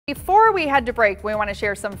Before we head to break, we want to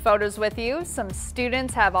share some photos with you. Some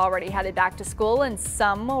students have already headed back to school and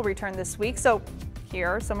some will return this week. So here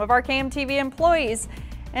are some of our KMTV employees.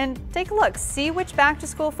 And take a look, see which back to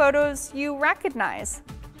school photos you recognize.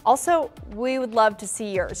 Also, we would love to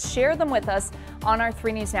see yours. Share them with us on our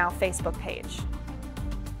 3 News Now Facebook page.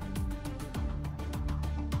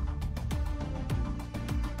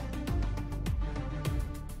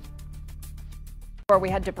 Before we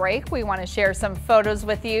head to break, we want to share some photos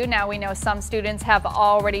with you. Now we know some students have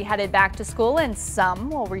already headed back to school and some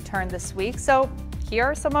will return this week. So here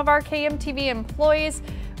are some of our KMTV employees,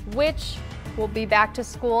 which will be back to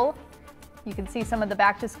school. You can see some of the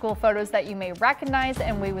back to school photos that you may recognize,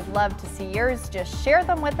 and we would love to see yours. Just share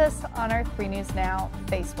them with us on our 3 News Now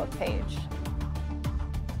Facebook page.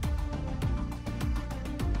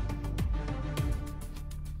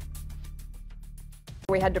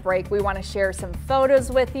 Before we head to break, we want to share some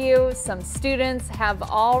photos with you. Some students have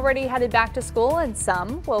already headed back to school and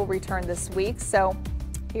some will return this week. So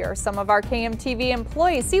here are some of our KMTV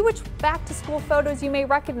employees. See which back to school photos you may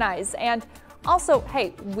recognize. And also,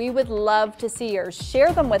 hey, we would love to see yours.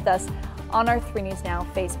 Share them with us on our 3 News Now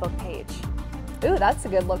Facebook page. Ooh, that's a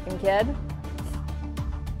good looking kid.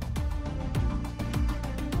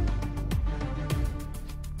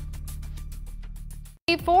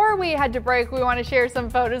 Before we head to break, we want to share some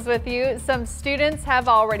photos with you. Some students have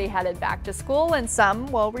already headed back to school and some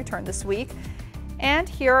will return this week. And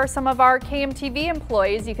here are some of our KMTV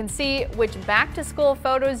employees. You can see which back to school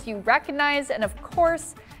photos you recognize, and of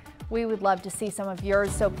course, we would love to see some of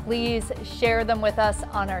yours, so please share them with us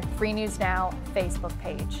on our 3 News Now Facebook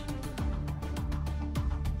page.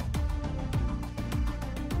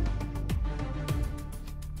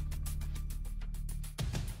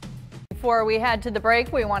 Before we head to the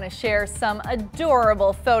break, we want to share some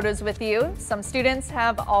adorable photos with you. Some students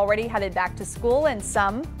have already headed back to school and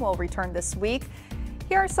some will return this week.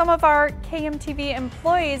 Here are some of our KMTV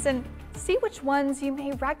employees, and see which ones you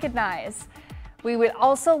may recognize. We would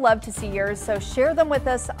also love to see yours, so share them with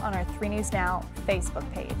us on our 3 News Now Facebook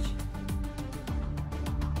page.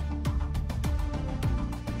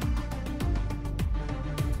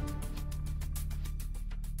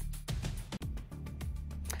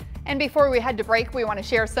 And before we head to break, we want to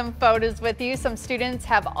share some photos with you. Some students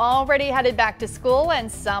have already headed back to school and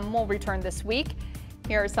some will return this week.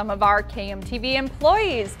 Here are some of our KMTV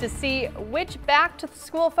employees to see which back to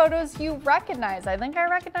school photos you recognize. I think I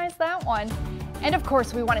recognize that one. And of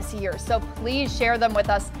course, we want to see yours, so please share them with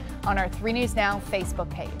us on our 3 News Now Facebook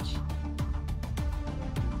page.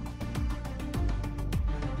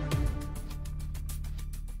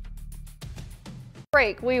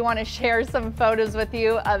 Break, we want to share some photos with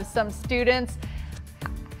you of some students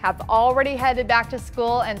have already headed back to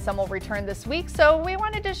school and some will return this week. So we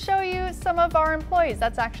wanted to show you some of our employees.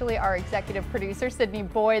 That's actually our executive producer, Sydney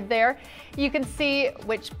Boyd there. You can see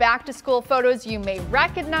which back to school photos you may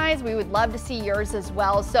recognize. We would love to see yours as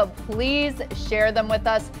well. So please share them with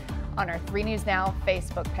us on our 3 News Now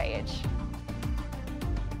Facebook page.